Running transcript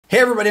Hey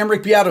everybody, I'm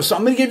Rick Beato. So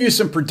I'm going to give you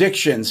some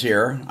predictions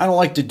here. I don't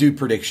like to do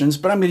predictions,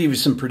 but I'm going to give you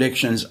some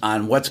predictions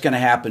on what's going to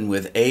happen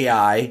with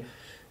AI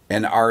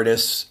and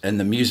artists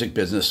and the music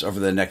business over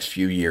the next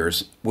few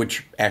years,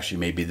 which actually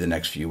may be the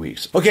next few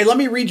weeks. Okay, let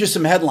me read you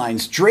some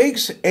headlines.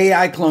 Drake's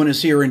AI clone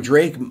is here and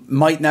Drake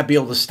might not be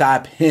able to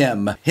stop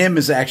him. Him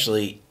is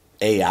actually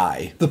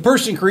AI. The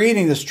person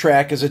creating this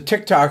track is a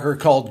TikToker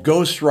called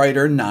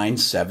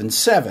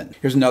Ghostwriter977.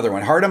 Here's another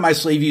one. Heart on My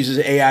Sleeve uses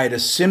AI to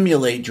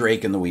simulate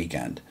Drake in The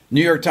Weeknd.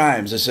 New York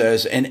Times, it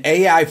says, an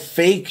AI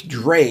fake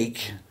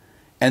Drake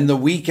and The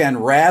Weeknd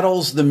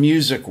rattles the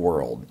music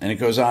world. And it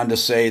goes on to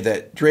say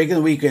that Drake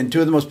and The Weeknd,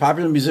 two of the most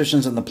popular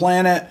musicians on the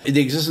planet, the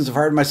existence of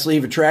Heart on My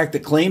Sleeve, a track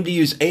that claimed to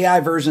use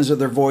AI versions of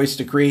their voice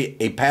to create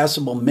a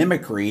passable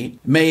mimicry,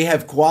 may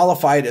have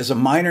qualified as a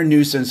minor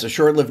nuisance, a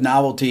short-lived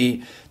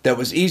novelty that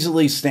was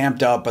easily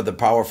stamped out by the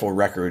powerful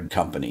record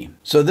company.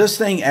 So this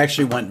thing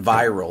actually went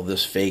viral,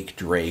 this fake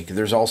Drake.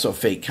 There's also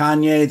fake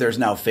Kanye. There's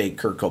now fake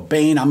Kurt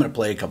Cobain. I'm going to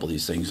play a couple of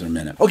these things in a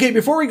minute. Okay,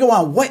 before we go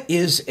on, what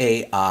is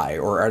AI,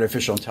 or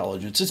artificial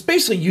intelligence? It's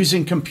basically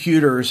using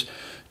computers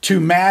to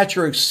match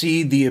or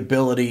exceed the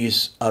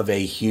abilities of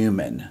a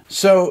human.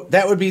 So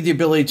that would be the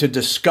ability to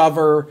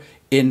discover,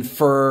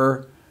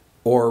 infer,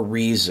 or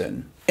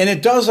reason. And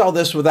it does all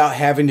this without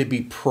having to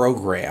be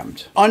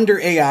programmed. Under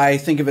AI,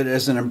 think of it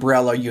as an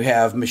umbrella. You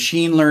have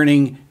machine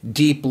learning,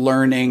 deep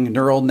learning,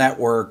 neural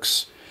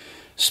networks,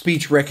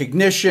 speech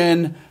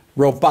recognition,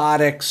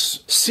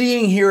 robotics,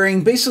 seeing,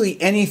 hearing,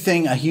 basically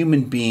anything a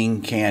human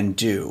being can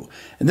do.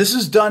 And this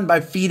is done by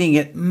feeding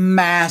it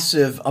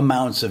massive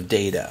amounts of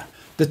data.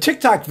 The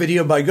TikTok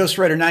video by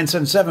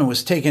Ghostwriter977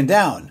 was taken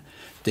down.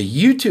 The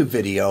YouTube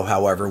video,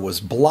 however, was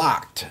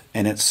blocked.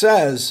 And it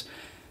says,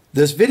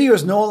 this video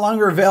is no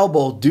longer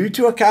available due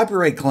to a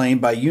copyright claim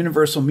by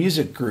Universal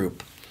Music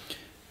Group.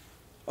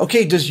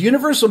 Okay, does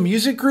Universal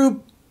Music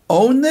Group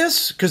own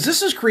this? Because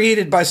this is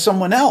created by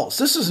someone else.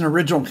 This is an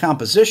original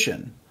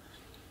composition.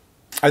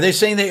 Are they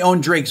saying they own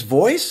Drake's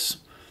voice?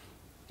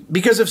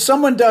 Because if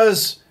someone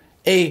does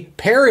a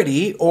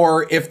parody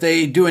or if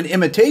they do an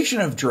imitation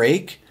of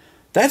Drake,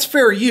 that's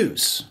fair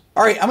use.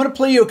 All right, I'm going to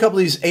play you a couple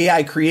of these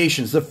AI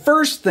creations. The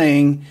first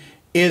thing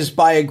is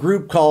by a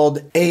group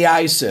called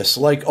AISIS,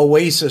 like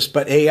Oasis,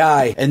 but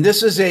AI. And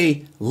this is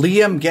a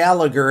Liam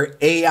Gallagher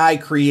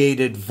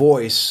AI-created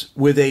voice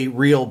with a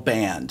real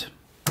band.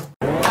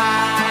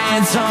 I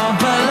don't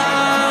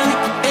belong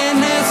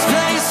in this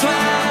place where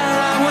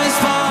I was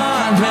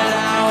born, but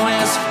I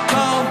was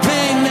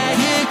hoping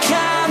that you'd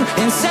come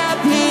and set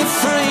me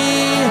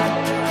free.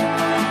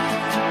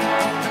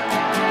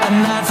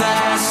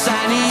 Another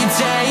sunny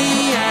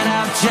day and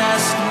I've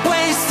just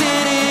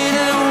wasted it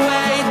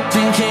away,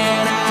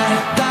 thinking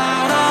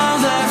about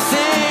all the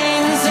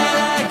things that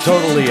I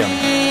Totally.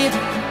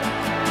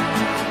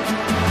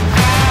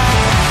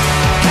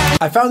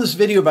 I found this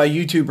video by a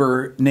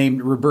YouTuber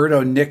named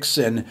Roberto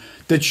Nixon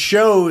that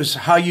shows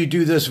how you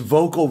do this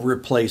vocal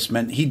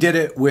replacement. He did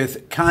it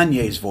with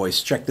Kanye's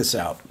voice. Check this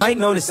out. Might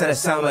notice that I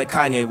sound like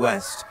Kanye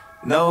West.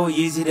 No,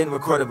 Yeezy didn't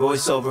record a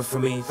voiceover for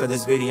me for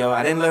this video.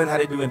 I didn't learn how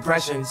to do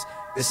impressions.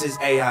 This is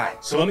AI.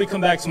 So let me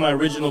come back to my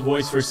original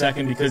voice for a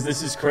second because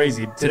this is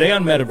crazy. Today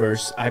on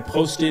Metaverse, I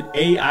posted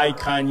AI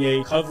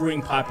Kanye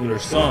covering popular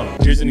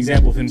songs. Here's an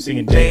example of him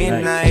singing Day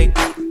and Night.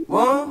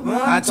 Whoa,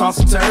 I toss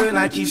and turn,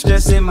 I keep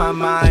stress in my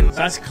mind.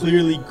 That's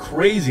clearly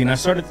crazy, and I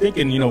started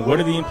thinking, you know, what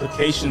are the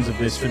implications of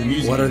this for the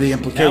music? What are the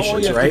implications, now all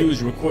you have right? to do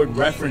is record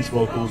reference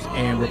vocals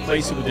and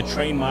replace it with a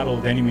trained model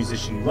of any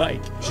musician you like.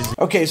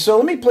 Okay, so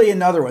let me play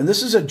another one.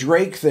 This is a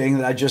Drake thing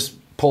that I just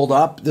pulled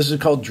up. This is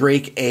called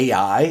Drake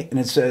AI, and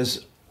it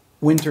says,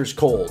 Winter's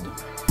Cold.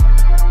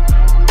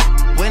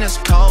 Winter's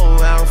cold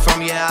where I'm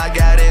from, yeah, I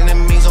got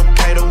enemies,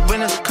 okay, the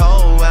winter's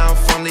cold where I'm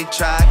from, they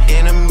try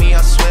enemy,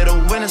 I swear the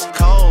winter's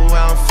cold where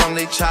I'm from,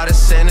 they try to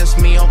sentence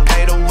me,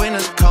 okay, the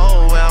winter's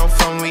cold where I'm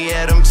from, we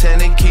had them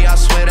 10 key, I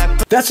swear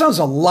that. That sounds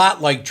a lot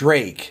like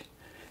Drake.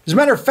 As a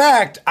matter of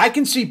fact, I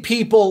can see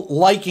people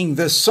liking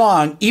this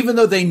song even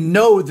though they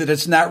know that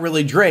it's not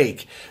really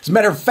Drake. As a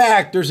matter of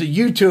fact, there's a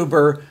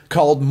YouTuber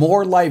called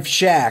More Life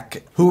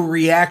Shack who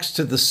reacts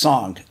to the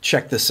song.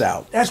 Check this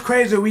out. That's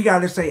crazy. We got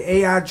to say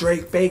AI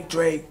Drake, fake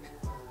Drake,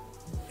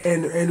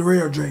 and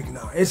real Drake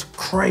now. It's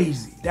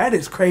crazy. That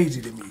is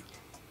crazy to me.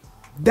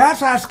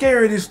 That's how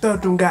scary this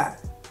stuff done got.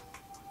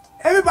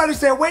 Everybody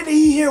said, wait till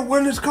he hear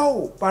Winter's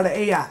Cold by the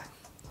AI.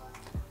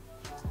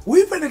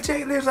 We finna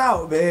check this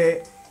out,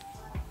 man.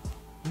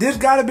 This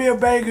gotta be a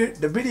banger.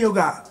 The video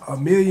got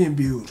 1 million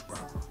views, bro.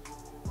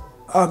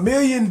 1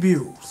 million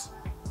views.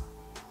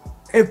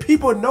 And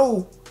people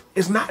know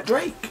it's not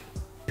Drake.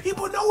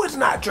 People know it's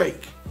not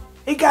Drake.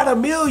 It got 1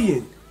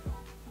 million.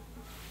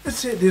 Let's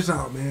check this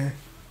out, man.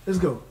 Let's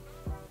go.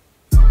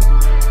 When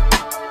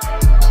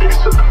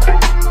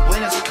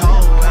it's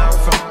cold where I'm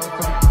from.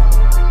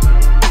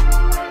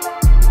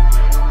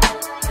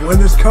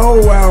 When it's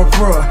cold where I'm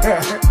from.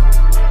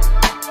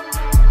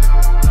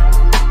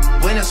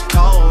 When it's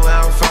cold where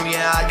I'm from,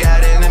 yeah, I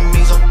got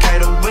enemies, okay,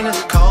 the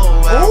winter's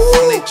cold where I'm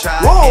from, they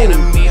try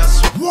enemy, I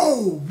swear.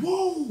 Whoa,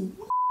 whoa.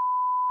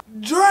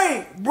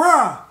 Drake,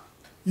 bruh,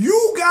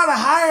 you gotta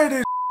hire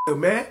this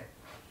man.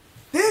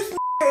 This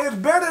is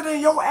better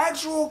than your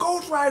actual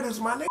ghostwriters,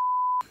 my nigga.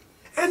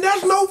 And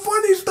that's no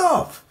funny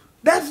stuff.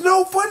 That's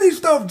no funny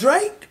stuff,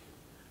 Drake.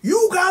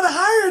 You gotta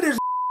hire this.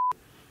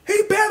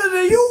 He better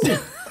than you.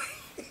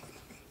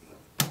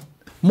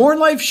 More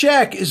Life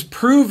Shack is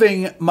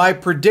proving my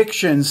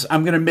predictions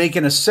I'm going to make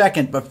in a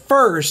second. But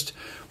first,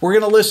 we're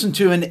going to listen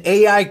to an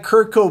AI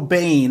Kurt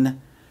Cobain,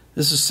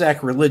 this is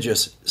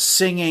sacrilegious,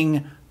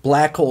 singing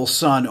Black Hole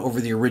Sun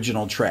over the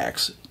original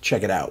tracks.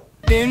 Check it out.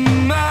 In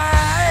my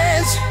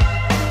eyes,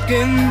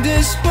 in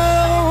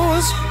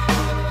dispose,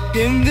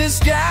 in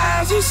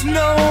disguises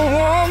no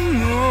one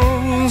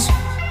knows.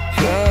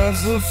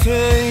 Loves the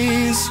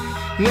face,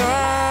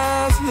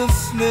 loves the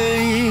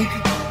snake.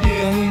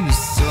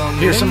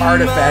 Here's some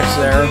artifacts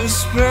there.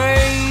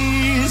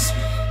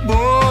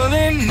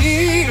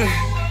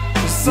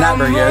 Not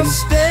very good.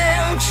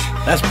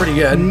 That's pretty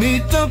good.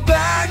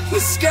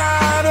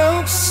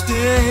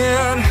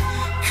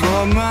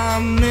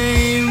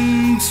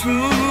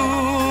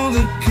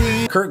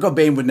 Kurt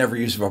Cobain would never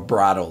use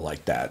vibrato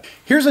like that.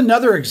 Here's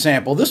another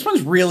example. This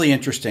one's really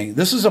interesting.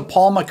 This is a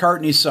Paul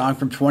McCartney song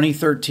from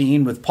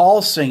 2013 with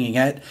Paul singing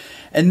it.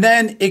 And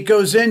then it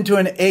goes into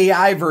an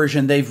AI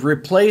version. They've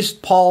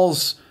replaced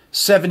Paul's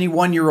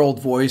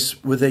 71-year-old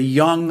voice with a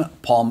young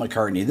Paul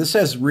McCartney. This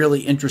has really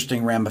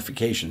interesting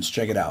ramifications.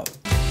 Check it out.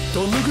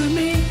 Don't look at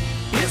me,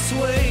 it's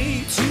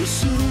way too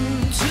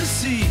soon to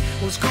see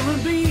what's gonna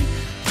be.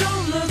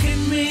 Don't look at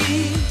me.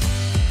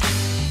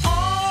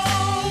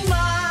 All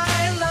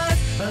my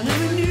life I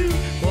never knew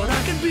what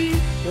I could be,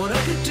 what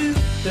I could do,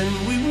 then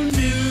we were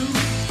new.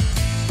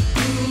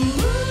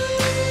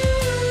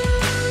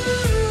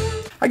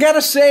 I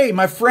gotta say,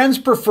 my friends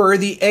prefer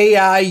the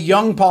AI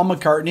young Paul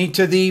McCartney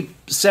to the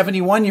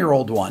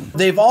 71-year-old one.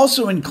 They've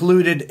also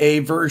included a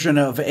version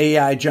of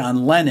AI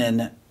John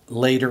Lennon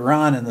later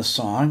on in the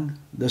song.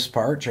 This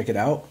part, check it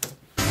out.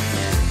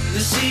 You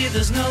see,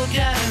 there's no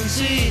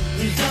guarantee,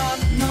 we've got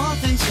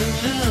nothing to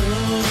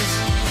lose.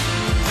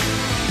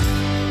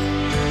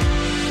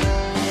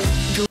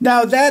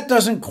 Now, that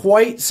doesn't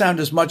quite sound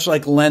as much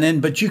like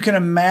Lennon, but you can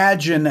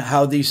imagine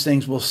how these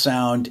things will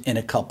sound in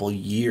a couple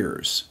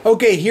years.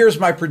 Okay, here's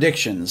my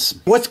predictions.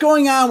 What's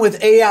going on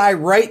with AI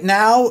right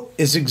now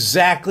is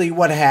exactly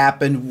what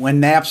happened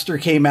when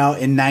Napster came out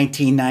in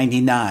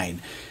 1999.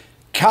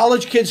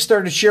 College kids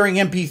started sharing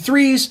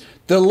MP3s.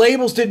 The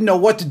labels didn't know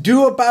what to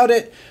do about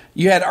it.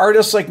 You had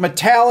artists like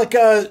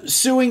Metallica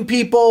suing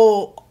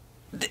people.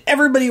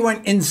 Everybody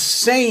went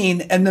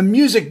insane, and the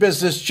music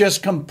business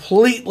just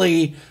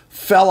completely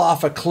fell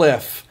off a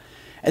cliff.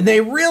 And they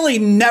really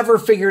never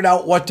figured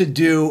out what to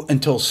do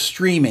until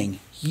streaming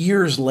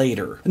years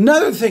later.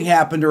 Another thing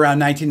happened around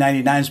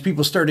 1999 is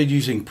people started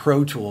using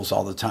Pro Tools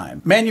all the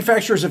time.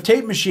 Manufacturers of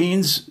tape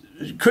machines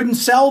couldn't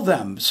sell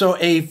them. So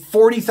a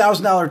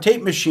 $40,000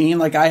 tape machine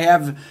like I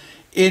have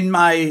in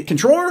my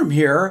control room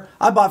here,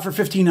 I bought for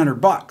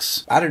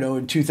 $1,500. I don't know,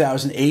 in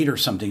 2008 or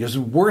something. It was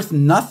worth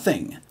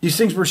nothing. These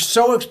things were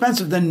so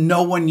expensive that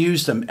no one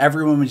used them.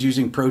 Everyone was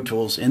using Pro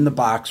Tools in the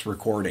box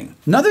recording.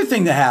 Another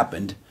thing that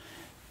happened,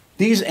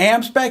 these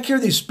amps back here,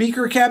 these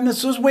speaker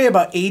cabinets, those weigh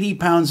about 80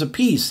 pounds a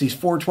piece, these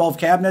 412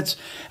 cabinets,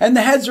 and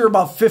the heads are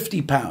about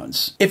 50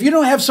 pounds. If you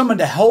don't have someone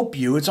to help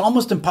you, it's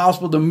almost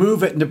impossible to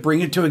move it and to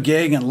bring it to a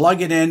gig and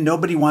lug it in.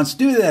 Nobody wants to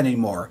do that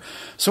anymore.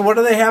 So what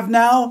do they have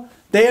now?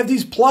 They have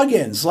these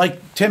plugins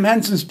like Tim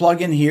Henson's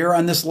plugin here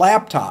on this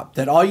laptop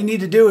that all you need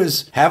to do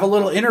is have a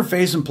little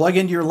interface and plug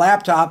into your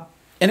laptop,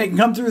 and it can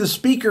come through the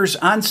speakers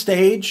on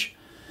stage,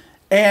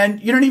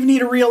 and you don't even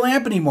need a real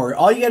amp anymore.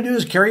 All you got to do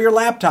is carry your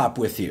laptop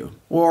with you,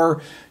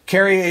 or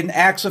carry an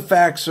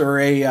Axifex or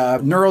a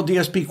Neural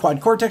DSP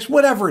Quad Cortex,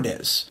 whatever it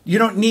is. You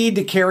don't need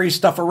to carry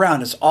stuff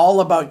around. It's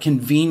all about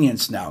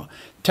convenience now.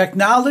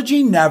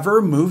 Technology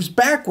never moves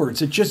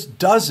backwards. It just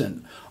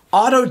doesn't.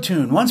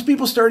 Auto-tune. Once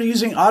people started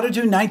using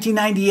auto-tune in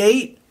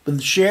 1998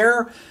 with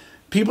Cher,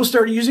 people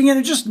started using it and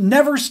it just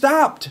never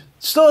stopped.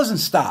 Still hasn't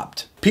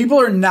stopped. People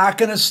are not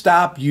going to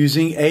stop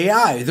using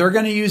AI. They're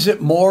going to use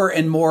it more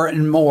and more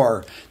and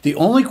more. The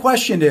only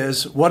question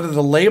is, what are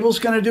the labels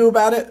going to do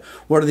about it?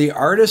 What are the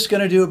artists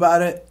going to do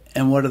about it?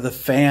 And what are the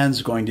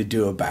fans going to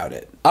do about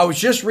it? I was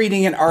just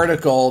reading an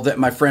article that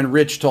my friend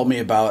Rich told me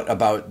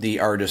about the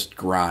artist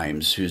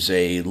Grimes, who's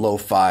a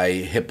lo-fi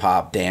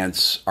hip-hop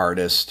dance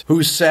artist,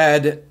 who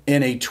said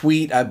in a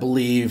tweet, I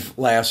believe,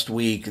 last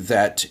week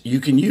that you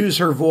can use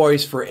her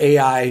voice for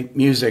AI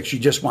music. She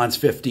just wants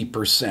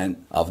 50%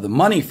 of the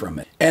money from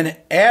it. And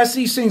as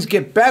these things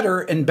get better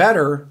and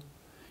better,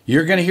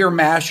 you're going to hear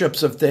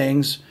mashups of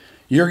things.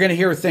 You're going to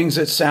hear things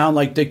that sound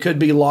like they could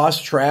be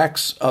lost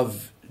tracks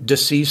of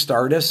deceased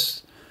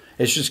artists.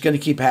 It's just going to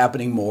keep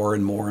happening more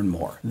and more and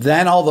more.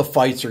 Then all the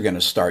fights are going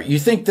to start. You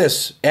think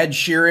this Ed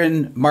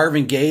Sheeran,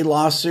 Marvin Gaye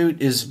lawsuit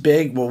is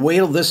big? Well, wait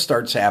till this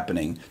starts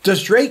happening.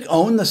 Does Drake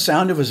own the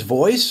sound of his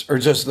voice? Or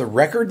does the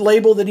record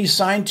label that he's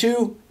signed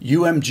to,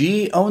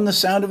 UMG, own the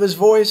sound of his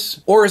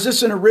voice? Or is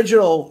this an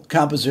original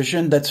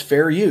composition that's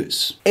fair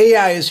use?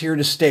 AI is here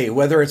to stay,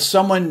 whether it's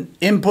someone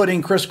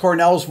inputting Chris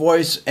Cornell's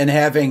voice and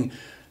having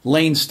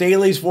Lane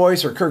Staley's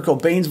voice or Kurt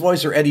Cobain's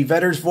voice or Eddie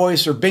Vedder's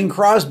voice or Bing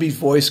Crosby's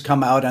voice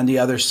come out on the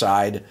other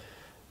side.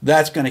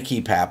 That's going to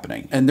keep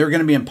happening. And they're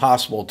going to be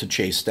impossible to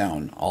chase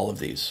down, all of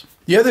these.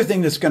 The other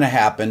thing that's going to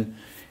happen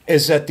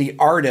is that the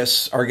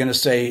artists are going to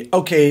say,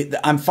 okay,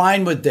 I'm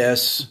fine with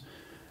this.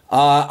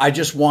 I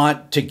just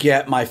want to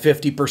get my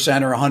 50%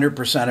 or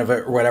 100% of it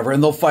or whatever.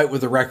 And they'll fight with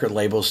the record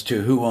labels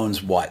to who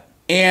owns what.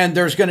 And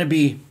there's going to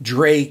be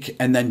Drake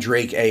and then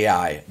Drake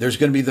AI. There's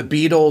going to be the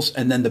Beatles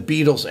and then the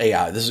Beatles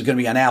AI. This is going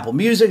to be on Apple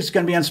Music. It's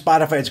going to be on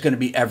Spotify. It's going to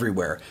be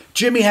everywhere.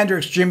 Jimi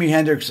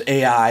Hendrix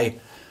AI.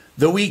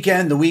 The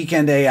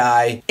Weeknd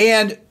AI.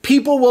 And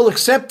people will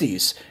accept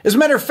these. As a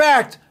matter of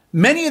fact,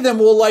 many of them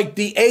will like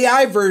the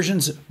AI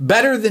versions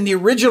better than the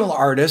original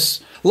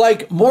artists.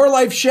 Like More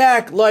Life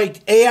Shaq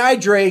liked AI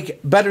Drake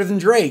better than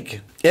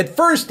Drake. At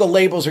first, the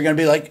labels are going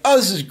to be like, oh,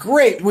 this is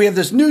great. We have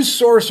this new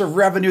source of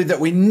revenue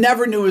that we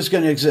never knew was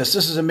going to exist.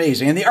 This is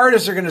amazing. And the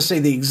artists are going to say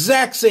the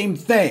exact same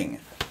thing.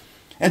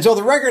 And so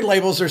the record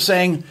labels are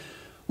saying,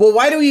 well,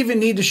 why do we even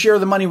need to share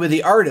the money with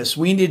the artists?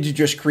 We need to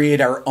just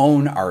create our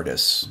own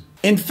artists.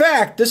 In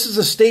fact, this is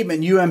a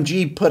statement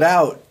UMG put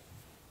out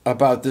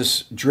about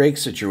this Drake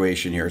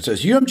situation here. It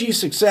says, UMG's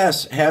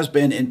success has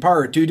been in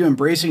part due to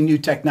embracing new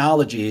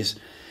technologies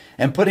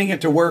and putting it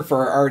to work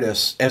for our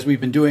artists, as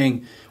we've been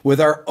doing with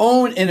our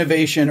own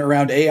innovation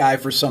around AI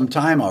for some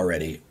time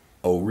already.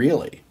 Oh,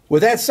 really?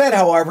 With that said,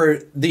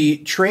 however, the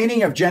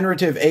training of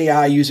generative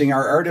AI using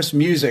our artists'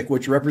 music,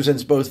 which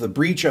represents both the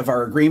breach of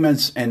our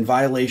agreements and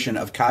violation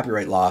of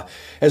copyright law,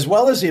 as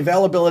well as the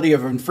availability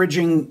of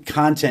infringing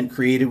content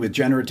created with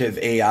generative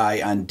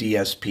AI on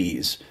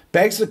DSPs,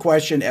 begs the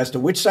question as to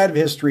which side of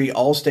history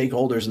all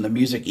stakeholders in the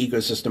music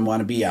ecosystem want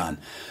to be on.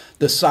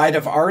 The side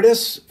of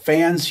artists,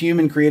 fans,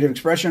 human creative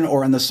expression,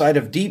 or on the side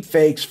of deep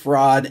fakes,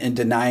 fraud, and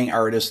denying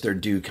artists their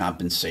due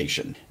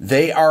compensation.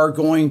 They are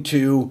going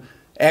to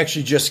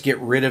actually just get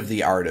rid of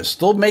the artists.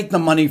 They'll make the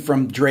money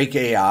from Drake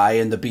AI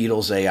and the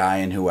Beatles AI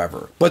and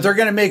whoever. But they're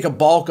going to make a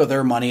bulk of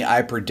their money,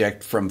 I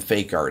predict, from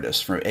fake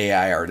artists, from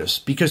AI artists,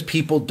 because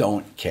people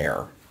don't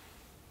care.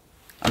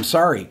 I'm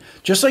sorry.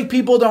 Just like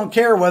people don't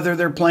care whether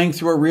they're playing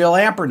through a real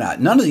amp or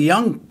not. None of the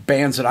young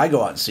bands that I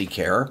go out and see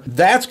care.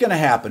 That's going to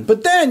happen.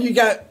 But then you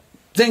got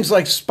things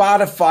like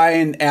Spotify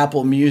and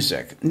Apple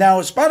Music. Now,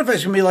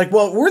 Spotify's going to be like,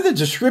 well, we're the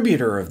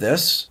distributor of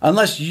this,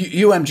 unless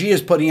UMG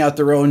is putting out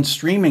their own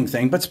streaming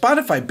thing. But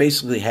Spotify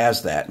basically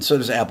has that, and so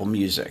does Apple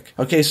Music.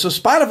 Okay, so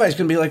Spotify's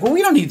going to be like, well,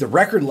 we don't need the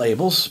record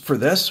labels for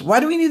this. Why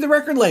do we need the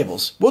record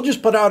labels? We'll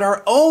just put out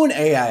our own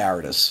AI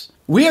artists.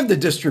 We have the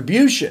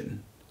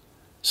distribution.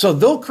 So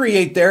they'll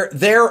create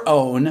their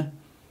own,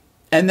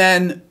 and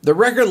then the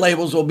record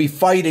labels will be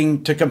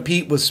fighting to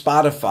compete with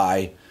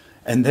Spotify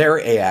and their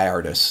AI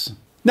artists.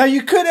 Now,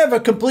 you could have a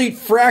complete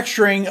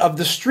fracturing of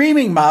the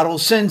streaming model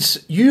since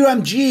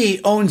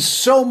UMG owns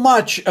so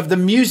much of the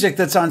music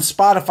that's on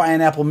Spotify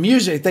and Apple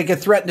Music, they could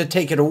threaten to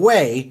take it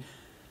away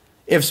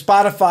if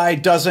Spotify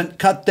doesn't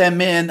cut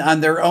them in on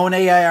their own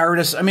AI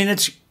artists. I mean,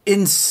 it's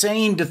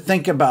insane to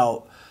think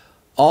about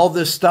all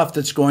this stuff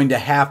that's going to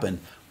happen,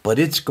 but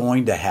it's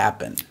going to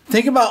happen.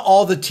 Think about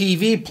all the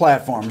TV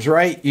platforms,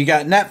 right? You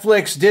got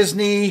Netflix,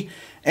 Disney,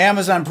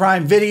 Amazon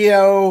Prime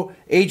Video,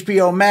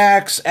 HBO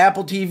Max,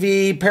 Apple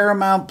TV,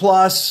 Paramount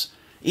Plus,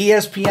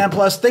 ESPN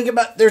Plus. Think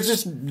about, there's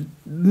just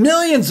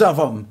millions of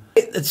them.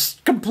 It's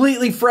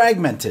completely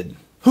fragmented.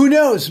 Who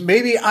knows?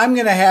 Maybe I'm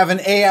going to have an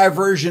AI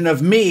version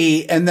of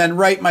me and then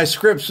write my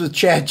scripts with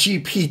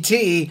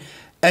ChatGPT,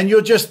 and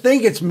you'll just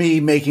think it's me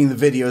making the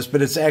videos,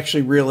 but it's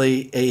actually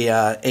really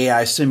a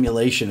AI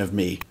simulation of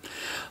me.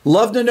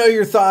 Love to know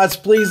your thoughts.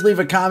 Please leave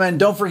a comment.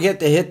 Don't forget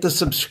to hit the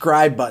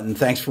subscribe button.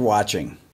 Thanks for watching.